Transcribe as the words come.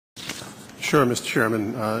Sure, Mr.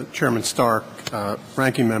 Chairman. Chairman Stark,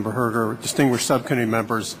 Ranking Member Herger, distinguished subcommittee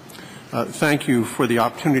members, thank you for the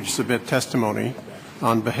opportunity to submit testimony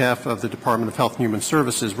on behalf of the Department of Health and Human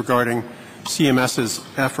Services regarding CMS's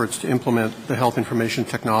efforts to implement the health information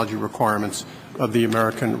technology requirements of the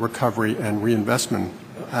American Recovery and Reinvestment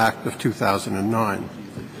Act of 2009.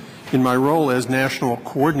 In my role as National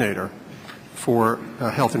Coordinator for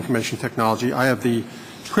Health Information Technology, I have the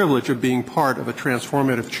privilege of being part of a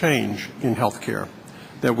transformative change in healthcare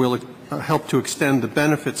that will help to extend the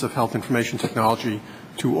benefits of health information technology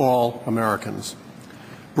to all Americans.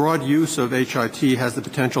 Broad use of HIT has the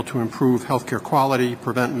potential to improve healthcare quality,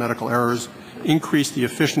 prevent medical errors, increase the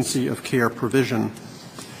efficiency of care provision,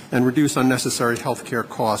 and reduce unnecessary healthcare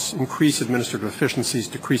costs, increase administrative efficiencies,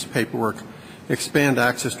 decrease paperwork, expand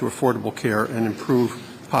access to affordable care, and improve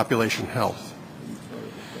population health.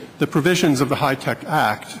 The provisions of the HITECH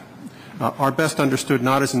Act are best understood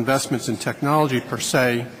not as investments in technology per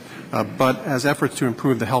se, but as efforts to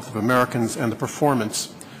improve the health of Americans and the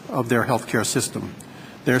performance of their healthcare system.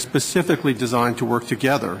 They are specifically designed to work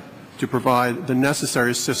together to provide the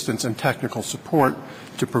necessary assistance and technical support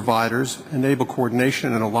to providers, enable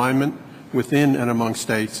coordination and alignment within and among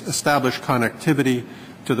states, establish connectivity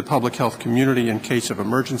to the public health community in case of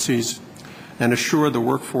emergencies, and assure the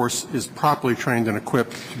workforce is properly trained and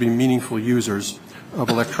equipped to be meaningful users of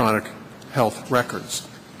electronic health records.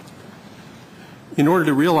 In order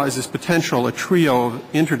to realize this potential, a trio of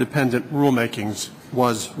interdependent rulemakings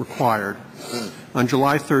was required. On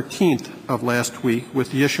July 13th of last week,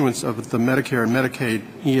 with the issuance of the Medicare and Medicaid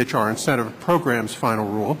EHR Incentive Programs Final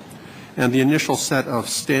Rule and the initial set of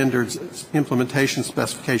standards, implementation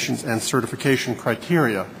specifications, and certification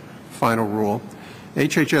criteria Final Rule,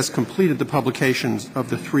 HHS completed the publications of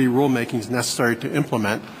the three rulemakings necessary to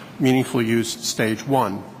implement Meaningful Use Stage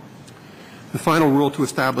 1. The final rule to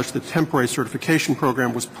establish the temporary certification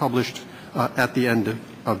program was published at the end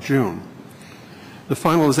of June. The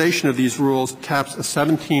finalization of these rules caps a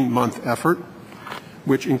 17-month effort,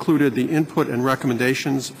 which included the input and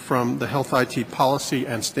recommendations from the Health IT Policy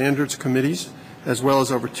and Standards Committees, as well as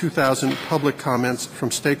over 2,000 public comments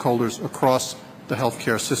from stakeholders across the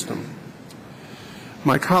healthcare system.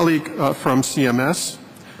 My colleague from CMS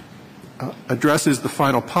addresses the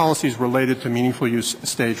final policies related to Meaningful Use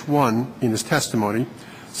Stage 1 in his testimony,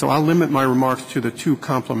 so I'll limit my remarks to the two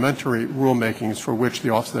complementary rulemakings for which the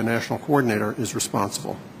Office of the National Coordinator is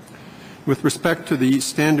responsible. With respect to the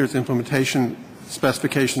Standards Implementation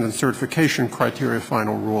Specification and Certification Criteria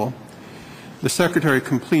Final Rule, the Secretary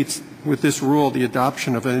completes with this rule the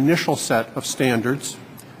adoption of an initial set of standards,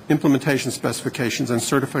 implementation specifications, and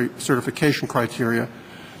certification criteria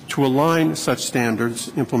to align such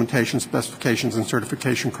standards, implementation specifications, and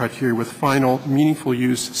certification criteria with final Meaningful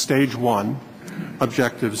Use Stage 1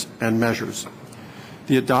 objectives and measures.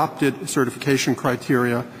 The adopted certification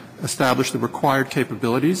criteria establish the required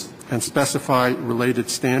capabilities and specify related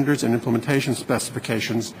standards and implementation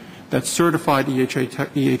specifications that certified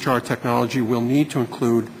EHR technology will need to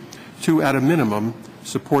include to, at a minimum,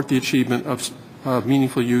 support the achievement of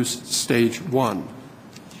Meaningful Use Stage 1.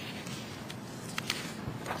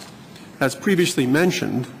 As previously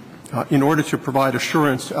mentioned, in order to provide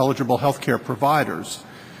assurance to eligible healthcare providers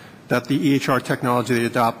that the EHR technology they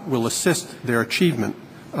adopt will assist their achievement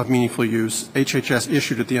of meaningful use, HHS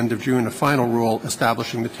issued at the end of June a final rule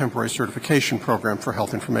establishing the temporary certification program for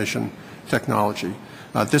health information technology.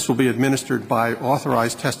 This will be administered by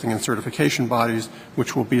authorized testing and certification bodies,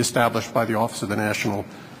 which will be established by the Office of the National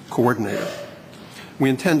Coordinator. We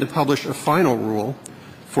intend to publish a final rule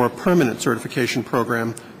for a permanent certification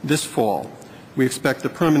program this fall. We expect the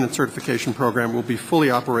permanent certification program will be fully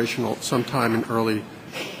operational sometime in early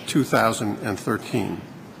 2013.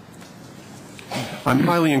 I'm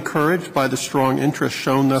highly encouraged by the strong interest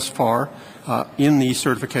shown thus far in the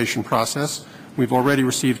certification process. We've already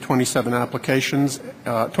received 27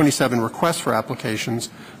 requests for applications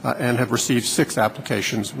and have received 6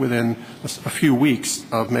 applications within a few weeks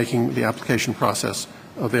of making the application process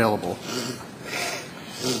available.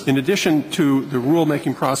 In addition to the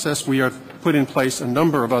rulemaking process, we have put in place a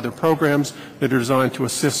number of other programs that are designed to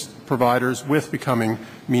assist providers with becoming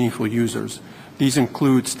meaningful users. These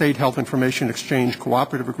include state health information exchange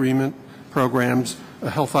cooperative agreement programs, a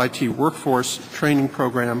health IT workforce training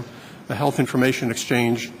program, a health information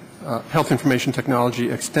exchange, health information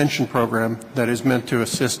technology extension program that is meant to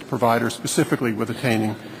assist providers specifically with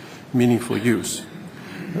attaining meaningful use.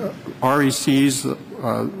 RECs,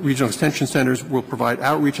 regional extension centers, will provide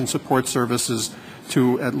outreach and support services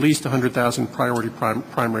to at least 100,000 priority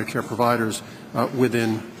primary care providers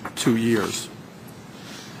within 2 years.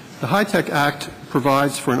 The HITECH Act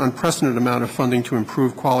provides for an unprecedented amount of funding to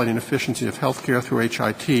improve quality and efficiency of health care through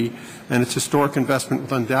HIT, and its historic investment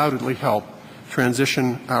will undoubtedly help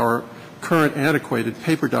transition our current antiquated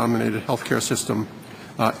paper-dominated health care system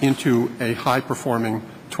into a high-performing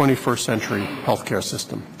 21st century health care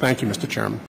system. Thank you, Mr. Chairman.